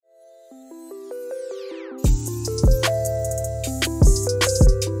Hey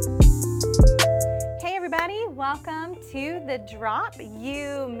everybody, welcome to The Drop.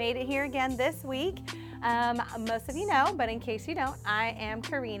 You made it here again this week. Most of you know, but in case you don't, I am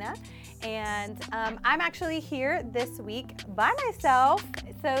Karina, and I'm actually here this week by myself.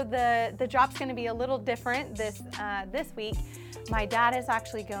 So the drop's going to be a little different this week. My dad is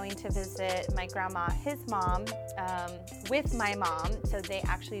actually going to visit my grandma, his mom, with my mom. So they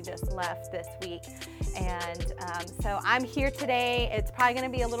actually just left this week. And so I'm here today. It's probably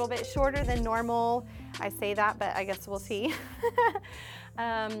going to be a little bit shorter than normal. I say that, but I guess we'll see.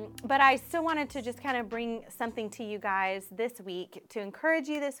 But I still wanted to just kind of bring something to you guys this week to encourage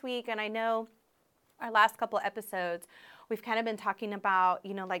you this week. And I know our last couple episodes, we've kind of been talking about,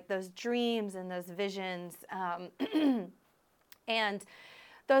 like those dreams and those visions. And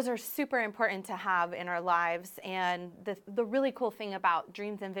those are super important to have in our lives. And the really cool thing about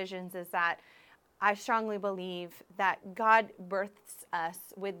dreams and visions is that I strongly believe that God births us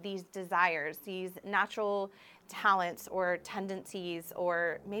with these desires, these natural talents or tendencies,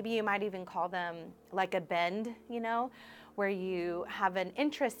 or maybe you might even call them like a bend, where you have an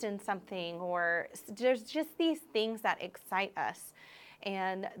interest in something, or there's just these things that excite us.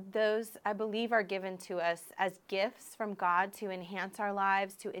 And those, I believe, are given to us as gifts from God to enhance our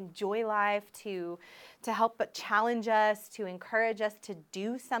lives, to enjoy life, to help but challenge us, to encourage us to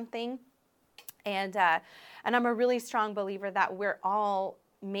do something. And I'm a really strong believer that we're all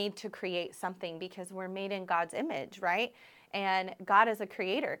made to create something because we're made in God's image, right? And God is a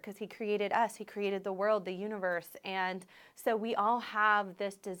creator because he created us. He created the world, the universe. And so we all have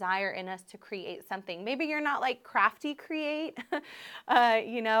this desire in us to create something. Maybe you're not like crafty create, but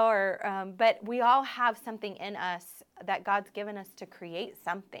we all have something in us that God's given us to create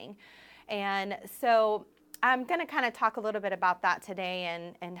something. And so I'm going to kind of talk a little bit about that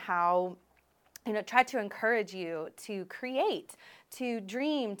today and how, try to encourage you to create, to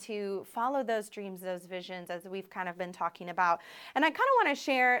dream, to follow those dreams, those visions, as we've kind of been talking about. And I kind of want to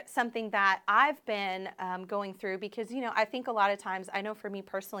share something that I've been going through because, I think a lot of times, I know for me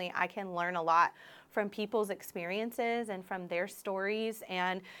personally, I can learn a lot from people's experiences and from their stories.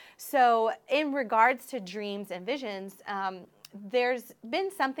 And so in regards to dreams and visions, there's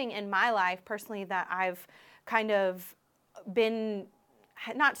been something in my life personally that I've kind of been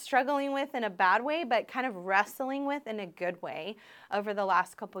not struggling with in a bad way, but kind of wrestling with in a good way over the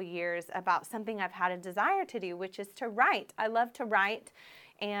last couple years about something I've had a desire to do, which is to write. I love to write,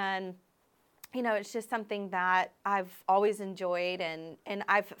 and it's just something that I've always enjoyed, and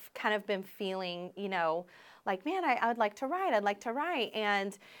I've kind of been feeling, like, man, I would like to write. I'd like to write.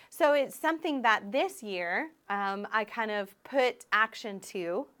 And so it's something that this year I kind of put action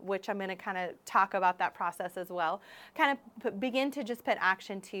to, which I'm going to kind of talk about that process as well, kind of begin to just put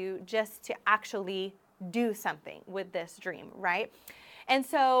action to just to actually do something with this dream, right? And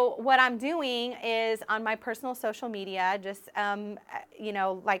so what I'm doing is on my personal social media, just,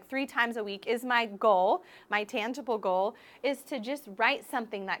 like 3 times a week is my goal. My tangible goal is to just write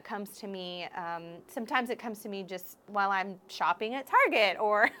something that comes to me. Sometimes it comes to me just while I'm shopping at Target,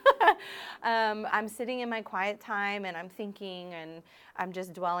 or I'm sitting in my quiet time and I'm thinking and I'm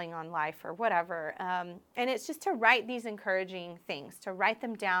just dwelling on life or whatever. And it's just to write these encouraging things, to write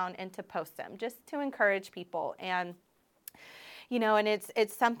them down and to post them, just to encourage people. And and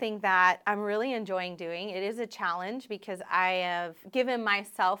it's something that I'm really enjoying doing. It is a challenge because I have given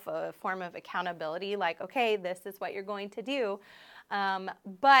myself a form of accountability, like, okay, this is what you're going to do.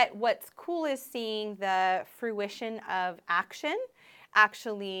 But what's cool is seeing the fruition of action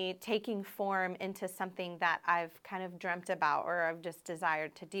actually taking form into something that I've kind of dreamt about or I've just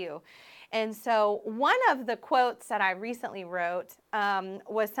desired to do. And so one of the quotes that I recently wrote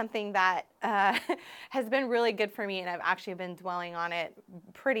was something that has been really good for me, and I've actually been dwelling on it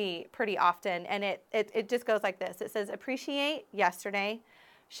pretty often. And it just goes like this. It says, appreciate yesterday,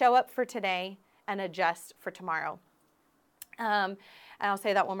 show up for today, and adjust for tomorrow. And I'll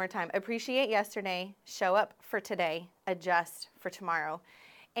say that one more time. Appreciate yesterday, show up for today, adjust for tomorrow.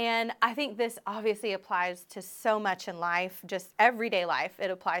 And I think this obviously applies to so much in life, just everyday life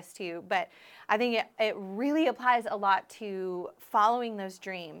it applies to, but I think it really applies a lot to following those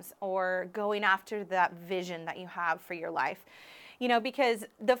dreams or going after that vision that you have for your life. Because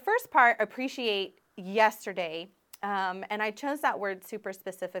the first part, appreciate yesterday, and I chose that word super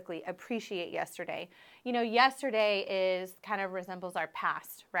specifically, appreciate yesterday. Yesterday kind of resembles our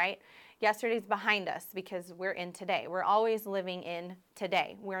past, right? Yesterday's behind us because we're in today. We're always living in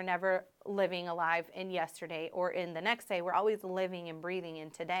today. We're never living alive in yesterday or in the next day. We're always living and breathing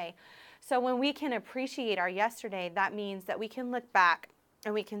in today. So when we can appreciate our yesterday, that means that we can look back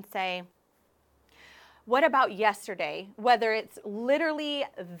and we can say, what about yesterday? Whether it's literally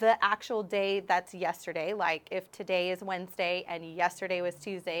the actual day that's yesterday, like if today is Wednesday and yesterday was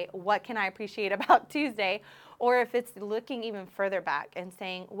Tuesday, what can I appreciate about Tuesday? Or if it's looking even further back and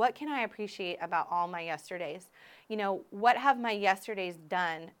saying, what can I appreciate about all my yesterdays? You know, what have my yesterdays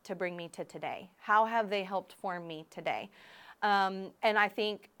done to bring me to today? How have they helped form me today? And I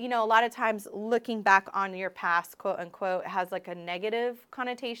think, you know, a lot of times looking back on your past, quote unquote, has like a negative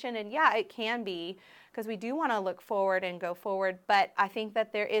connotation. And yeah, it can be, because we do want to look forward and go forward. But I think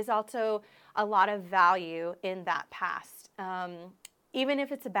that there is also a lot of value in that past. Even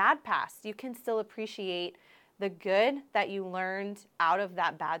if it's a bad past, you can still appreciate the good that you learned out of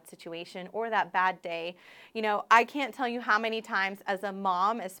that bad situation or that bad day. You know, I can't tell you how many times as a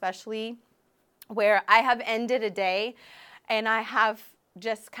mom, especially, where I have ended a day and I have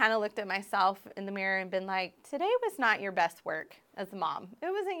just kind of looked at myself in the mirror and been like, today was not your best work as a mom.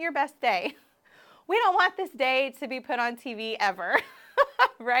 It wasn't your best day. We don't want this day to be put on TV ever,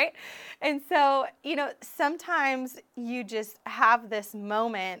 right? And so, you know, sometimes you just have this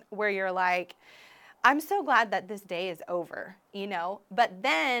moment where you're like, I'm so glad that this day is over, you know, but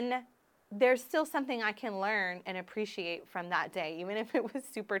then there's still something I can learn and appreciate from that day, even if it was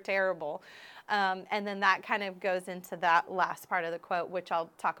super terrible. And then that kind of goes into that last part of the quote, which I'll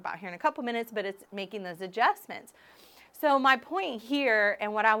talk about here in a couple minutes, but it's making those adjustments. So my point here,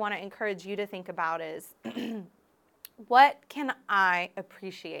 and what I want to encourage you to think about is, what can I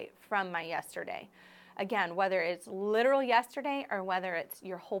appreciate from my yesterday? Again, whether it's literal yesterday or whether it's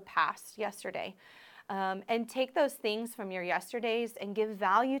your whole past yesterday. And take those things from your yesterdays and give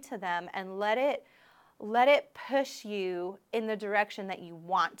value to them and let it push you in the direction that you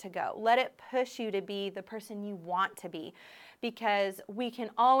want to go. Let it push you to be the person you want to be, because we can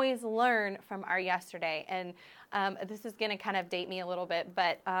always learn from our yesterday. And this is going to kind of date me a little bit,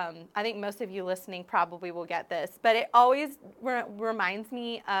 but I think most of you listening probably will get this. But it always reminds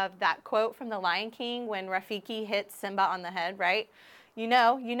me of that quote from The Lion King when Rafiki hits Simba on the head, right? You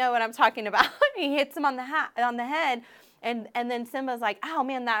know what I'm talking about. He hits him on the head, and then Simba's like, "Oh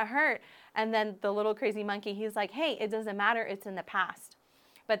man, that hurt." And then the little crazy monkey, he's like, "Hey, it doesn't matter. It's in the past."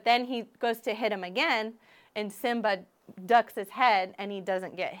 But then he goes to hit him again, and Simba ducks his head, and he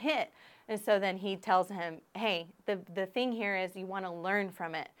doesn't get hit. And so then he tells him, "Hey, the thing here is you want to learn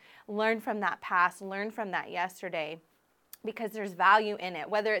from it, learn from that past, learn from that yesterday." Because there's value in it.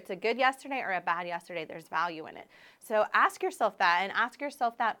 Whether it's a good yesterday or a bad yesterday, there's value in it. So ask yourself that, and ask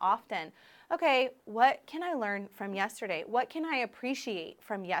yourself that often. Okay, what can I learn from yesterday? What can I appreciate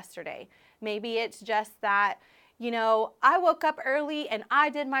from yesterday? Maybe it's just that, you know, I woke up early and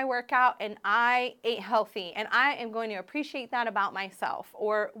I did my workout and I ate healthy, and I am going to appreciate that about myself,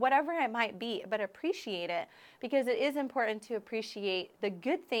 or whatever it might be, but appreciate it, because it is important to appreciate the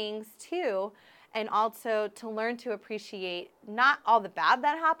good things too. And also to learn to appreciate not all the bad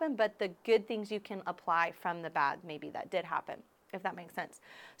that happened, but the good things you can apply from the bad maybe that did happen, if that makes sense.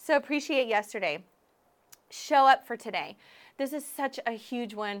 So appreciate yesterday. Show up for today. This is such a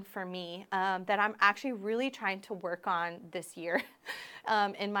huge one for me that I'm actually really trying to work on this year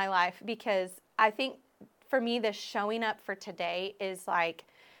in my life, because I think for me, the showing up for today is like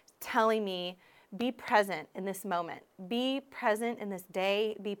telling me, be present in this moment. Be present in this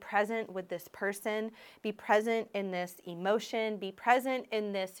day. Be present with this person. Be present in this emotion. Be present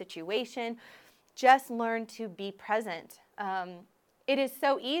in this situation. Just learn to be present. It is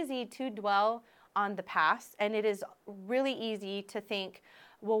so easy to dwell on the past, and it is really easy to think,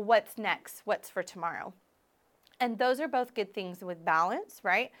 well, what's next? What's for tomorrow? And those are both good things with balance,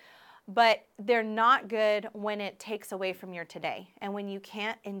 right? But they're not good when it takes away from your today, and when you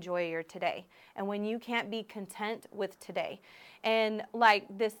can't enjoy your today, and when you can't be content with today. And like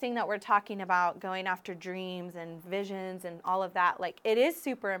this thing that we're talking about, going after dreams and visions and all of that, like it is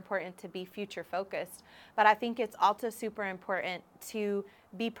super important to be future focused, but I think it's also super important to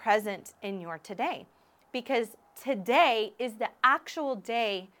be present in your today, because today is the actual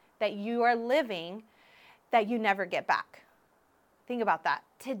day that you are living that you never get back. Think about that.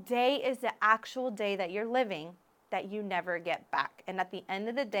 Today is the actual day that you're living that you never get back. And at the end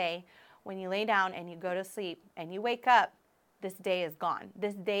of the day, when you lay down and you go to sleep and you wake up, this day is gone.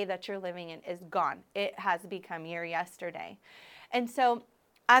 This day that you're living in is gone. It has become your yesterday. And so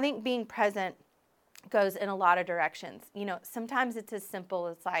I think being present goes in a lot of directions. You know, sometimes it's as simple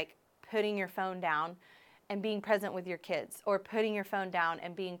as like putting your phone down and being present with your kids, or putting your phone down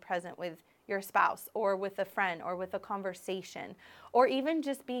and being present with your spouse, or with a friend, or with a conversation, or even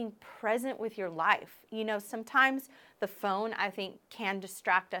just being present with your life. You know, sometimes the phone, I think, can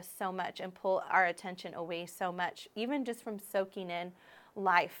distract us so much and pull our attention away so much, even just from soaking in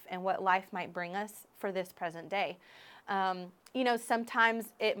life and what life might bring us for this present day. Sometimes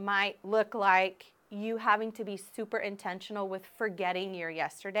it might look like you having to be super intentional with forgetting your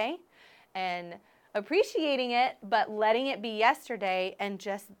yesterday and appreciating it, but letting it be yesterday and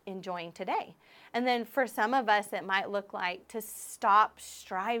just enjoying today. And then for some of us, it might look like to stop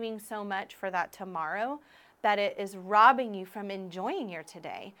striving so much for that tomorrow that it is robbing you from enjoying your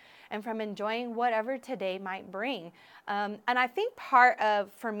today and from enjoying whatever today might bring. And I think part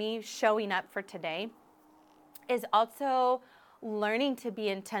of, for me, showing up for today is also learning to be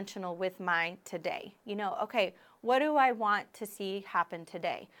intentional with my today. Okay, what do I want to see happen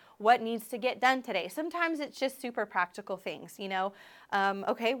today? What needs to get done today? Sometimes it's just super practical things,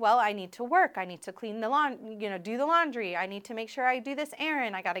 okay, well, I need to work. I need to clean the lawn, do the laundry. I need to make sure I do this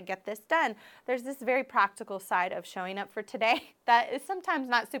errand. I got to get this done. There's this very practical side of showing up for today that is sometimes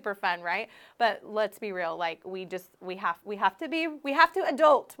not super fun, right? But let's be real. Like we have to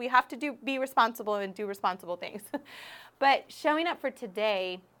adult. We have to be responsible and do responsible things. But showing up for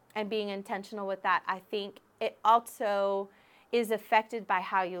today and being intentional with that, I think it also is affected by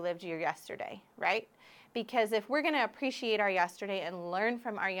how you lived your yesterday, right? Because if we're going to appreciate our yesterday and learn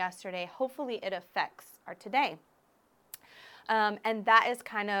from our yesterday, hopefully it affects our today. And that is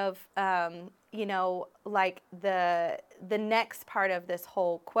kind of, like the next part of this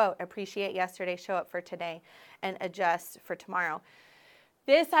whole quote: appreciate yesterday, show up for today, and adjust for tomorrow.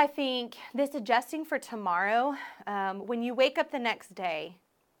 I think, this adjusting for tomorrow, when you wake up the next day,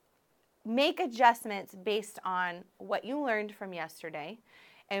 make adjustments based on what you learned from yesterday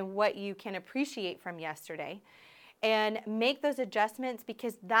and what you can appreciate from yesterday, and make those adjustments,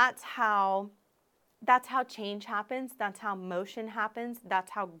 because that's how change happens. That's how motion happens.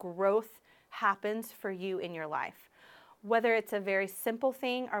 That's how growth happens for you in your life. Whether it's a very simple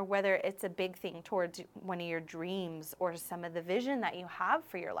thing or whether it's a big thing towards one of your dreams or some of the vision that you have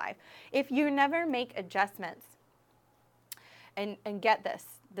for your life. If you never make adjustments, and get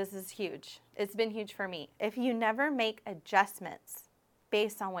this is huge. It's been huge for me. If you never make adjustments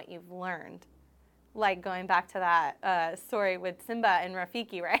based on what you've learned, like going back to that story with Simba and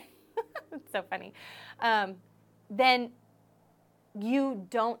Rafiki, right? It's so funny. Then you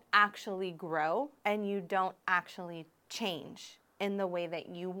don't actually grow and you don't actually change in the way that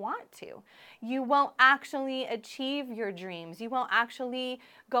you want to. You won't actually achieve your dreams. You won't actually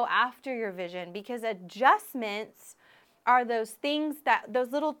go after your vision, because adjustments are those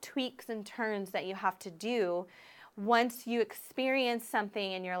little tweaks and turns that you have to do once you experience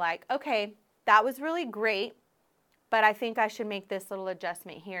something and you're like, okay, that was really great, but I think I should make this little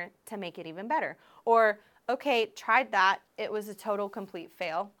adjustment here to make it even better. Or, okay, tried that. It was a total complete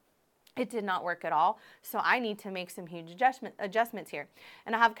fail. It did not work at all. So I need to make some huge adjustments here.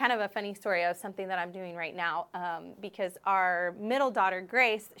 And I have kind of a funny story of something that I'm doing right now, because our middle daughter,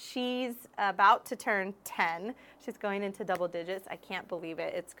 Grace, she's about to turn 10. She's going into double digits. I can't believe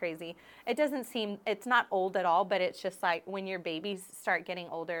it. It's crazy. It's not old at all, but it's just like when your babies start getting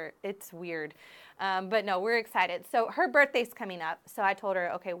older, it's weird. But no, we're excited. So her birthday's coming up. So I told her,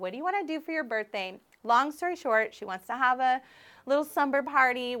 okay, what do you want to do for your birthday? Long story short, she wants to have a little slumber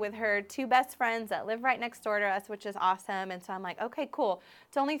party with her 2 best friends that live right next door to us, which is awesome. And so I'm like, okay, cool.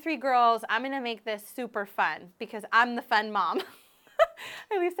 It's only 3 girls. I'm going to make this super fun because I'm the fun mom.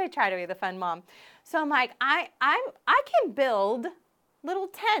 At least I try to be the fun mom. So I'm like, I can build little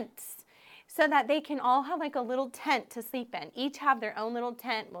tents so that they can all have like a little tent to sleep in. Each have their own little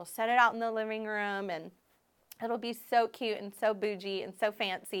tent. We'll set it out in the living room, and it'll be so cute and so bougie and so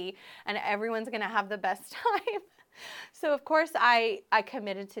fancy, and everyone's going to have the best time. So of course I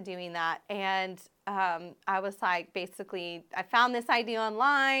committed to doing that, and I was like, basically, I found this idea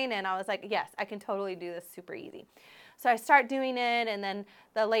online, and I was like, yes, I can totally do this super easy. So I start doing it, and then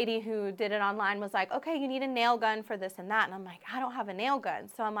the lady who did it online was like, okay, you need a nail gun for this and that. And I'm like, I don't have a nail gun.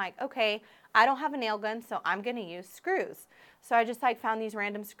 So I'm like, okay, I don't have a nail gun, so I'm going to use screws. So I just like found these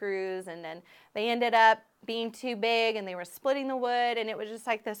random screws, and then they ended up being too big, and they were splitting the wood, and it was just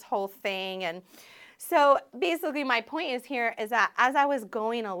like this whole thing. And so basically my point is that as I was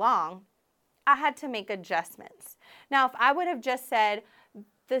going along, I had to make adjustments. Now, if I would have just said,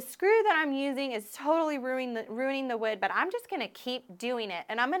 the screw that I'm using is totally ruining the wood, but I'm just going to keep doing it,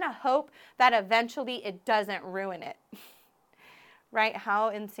 and I'm going to hope that eventually it doesn't ruin it. Right? How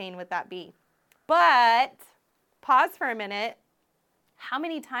insane would that be? But pause for a minute. How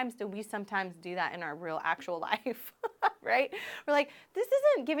many times do we sometimes do that in our real actual life? Right? We're like, this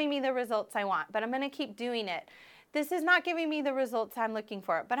isn't giving me the results I want, but I'm going to keep doing it. this is not giving me the results I'm looking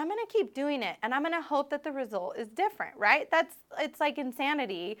for, but I'm going to keep doing it, and I'm going to hope that the result is different, right? It's like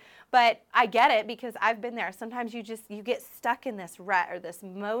insanity, but I get it because I've been there. Sometimes you get stuck in this rut or this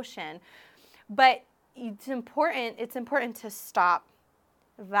motion, but it's important to stop,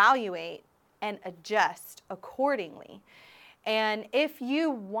 evaluate, and adjust accordingly. And if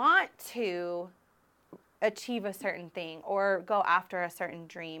you want to achieve a certain thing or go after a certain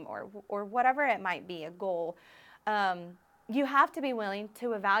dream or whatever it might be, a goal, you have to be willing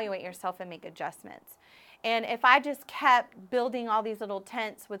to evaluate yourself and make adjustments. And if I just kept building all these little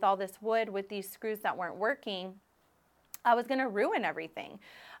tents with all this wood with these screws that weren't working, I was going to ruin everything.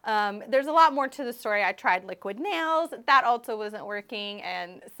 There's a lot more to the story. I tried liquid nails. That also wasn't working.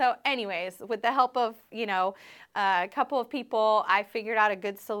 And so anyways, with the help of, a couple of people, I figured out a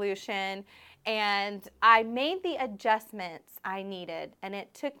good solution. And I made the adjustments I needed. And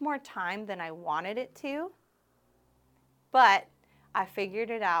it took more time than I wanted it to. But I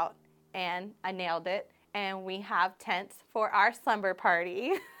figured it out and I nailed it. And we have tents for our slumber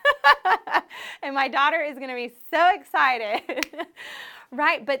party. And my daughter is going to be so excited.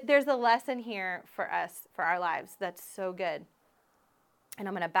 Right? But there's a lesson here for us, for our lives, that's so good. And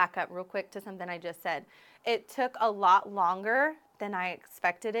I'm going to back up real quick to something I just said. It took a lot longer than I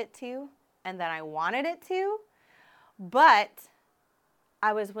expected it to and than I wanted it to, but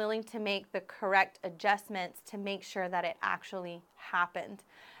I was willing to make the correct adjustments to make sure that it actually happened.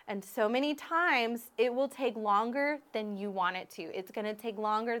 And so many times it will take longer than you want it to. It's going to take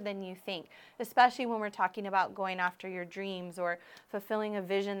longer than you think, especially when we're talking about going after your dreams or fulfilling a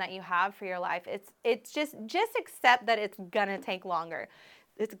vision that you have for your life. It's just accept that it's going to take longer.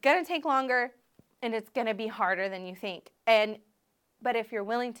 It's going to take longer and it's going to be harder than you think. But if you're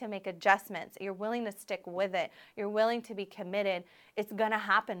willing to make adjustments, you're willing to stick with it, you're willing to be committed, it's going to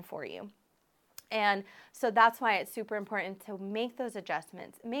happen for you. And so that's why it's super important to make those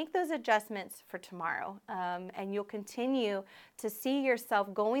adjustments. Make those adjustments for tomorrow. And you'll continue to see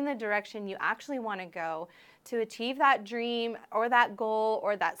yourself going the direction you actually want to go to achieve that dream or that goal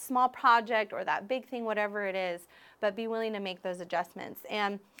or that small project or that big thing, whatever it is, but be willing to make those adjustments.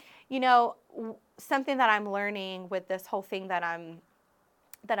 And, something that I'm learning with this whole thing that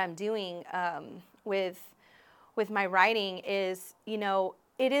I'm doing with my writing is,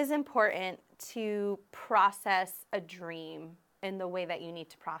 it is important to process a dream in the way that you need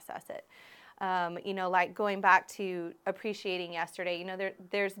to process it. Like going back to appreciating yesterday,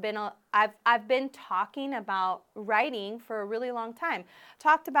 there's been I've been talking about writing for a really long time.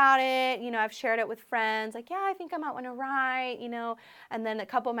 Talked about it, I've shared it with friends, like, yeah, I think I might want to write, and then a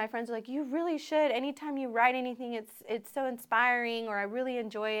couple of my friends are like, you really should. Anytime you write anything, it's so inspiring, or I really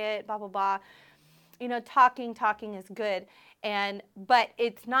enjoy it, blah, blah, blah. Talking is good. But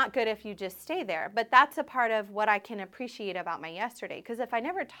it's not good if you just stay there. But that's a part of what I can appreciate about my yesterday. Because if I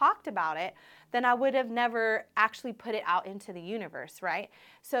never talked about it, then I would have never actually put it out into the universe, right?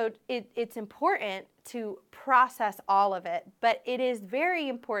 So it's important to process all of it. But it is very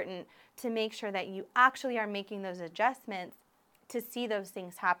important to make sure that you actually are making those adjustments to see those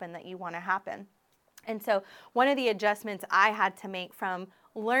things happen that you want to happen. And so one of the adjustments I had to make from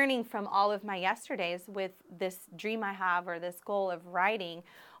learning from all of my yesterdays with this dream I have or this goal of writing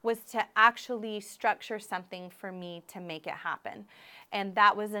was to actually structure something for me to make it happen. And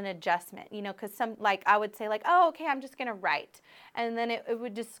that was an adjustment, because I would say oh, okay, I'm just going to write. And then it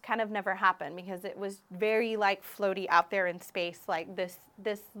would just kind of never happen because it was very floaty out there in space, like this,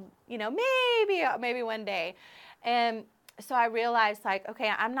 maybe one day. And so I realized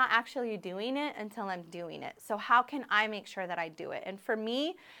okay, I'm not actually doing it until I'm doing it. So how can I make sure that I do it? And for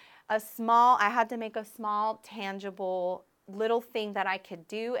me, I had to make a small, tangible little thing that I could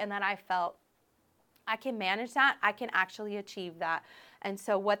do and that I felt I can manage that. I can actually achieve that. And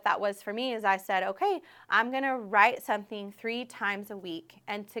so what that was for me is I said, okay, I'm going to write something 3 times a week.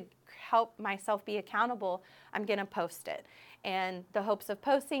 And to help myself be accountable, I'm going to post it. And the hopes of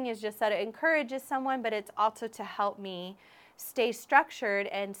posting is just that it encourages someone, but it's also to help me stay structured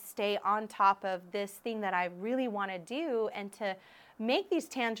and stay on top of this thing that I really want to do and to make these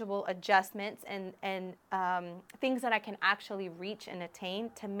tangible adjustments and things that I can actually reach and attain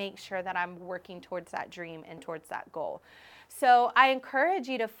to make sure that I'm working towards that dream and towards that goal. So I encourage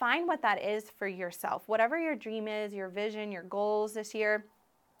you to find what that is for yourself. Whatever your dream is, your vision, your goals this year,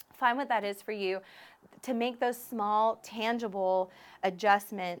 find what that is for you to make those small, tangible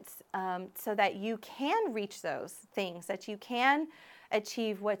adjustments so that you can reach those things, that you can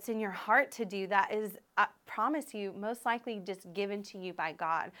achieve what's in your heart to do that is, I promise you, most likely just given to you by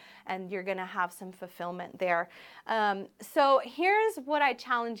God, and you're going to have some fulfillment there. So here's what I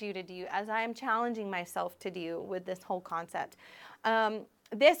challenge you to do, as I am challenging myself to do with this whole concept.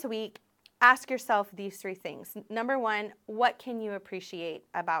 This week, ask yourself these 3 things. Number 1, what can you appreciate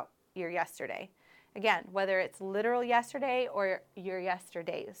about your yesterday? Again, whether it's literal yesterday or your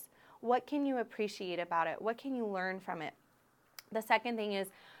yesterdays, what can you appreciate about it? What can you learn from it? The second thing is,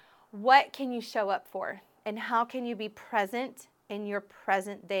 what can you show up for? And how can you be present in your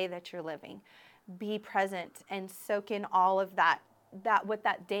present day that you're living? Be present and soak in all of that what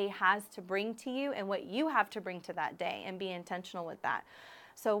that day has to bring to you and what you have to bring to that day, and be intentional with that.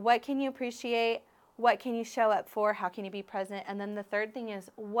 So what can you appreciate? What can you show up for? How can you be present? And then the third thing is,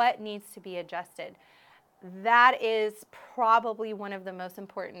 what needs to be adjusted? That is probably one of the most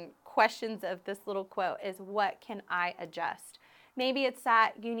important questions of this little quote, is what can I adjust? Maybe it's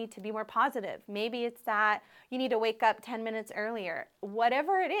that you need to be more positive. Maybe it's that you need to wake up 10 minutes earlier.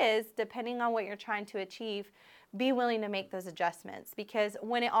 Whatever it is, depending on what you're trying to achieve, be willing to make those adjustments, because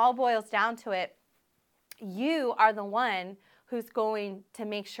when it all boils down to it, you are the one who's going to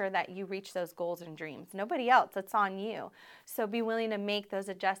make sure that you reach those goals and dreams. Nobody else, it's on you. So be willing to make those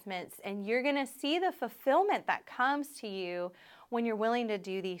adjustments, and you're gonna see the fulfillment that comes to you when you're willing to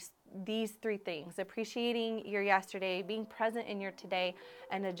do these 3 things: appreciating your yesterday, being present in your today,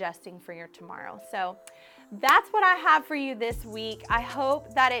 and adjusting for your tomorrow. So that's what I have for you this week. I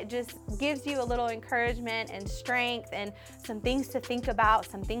hope that it just gives you a little encouragement and strength and some things to think about,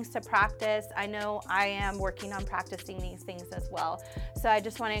 some things to practice. I know I am working on practicing these things as well. So I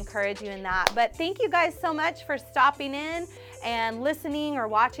just want to encourage you in that. But thank you guys so much for stopping in and listening or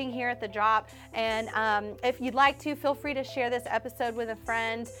watching here at The Drop. And if you'd like to, feel free to share this episode with a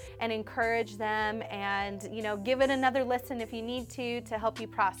friend and encourage them, and give it another listen if you need to help you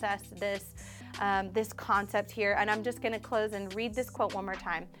process this concept here. And I'm just going to close and read this quote one more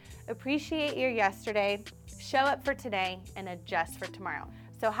time. Appreciate your yesterday, show up for today, and adjust for tomorrow.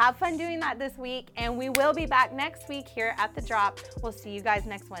 So have fun doing that this week, and we will be back next week here at The Drop. We'll see you guys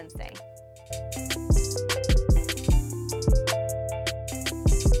next Wednesday.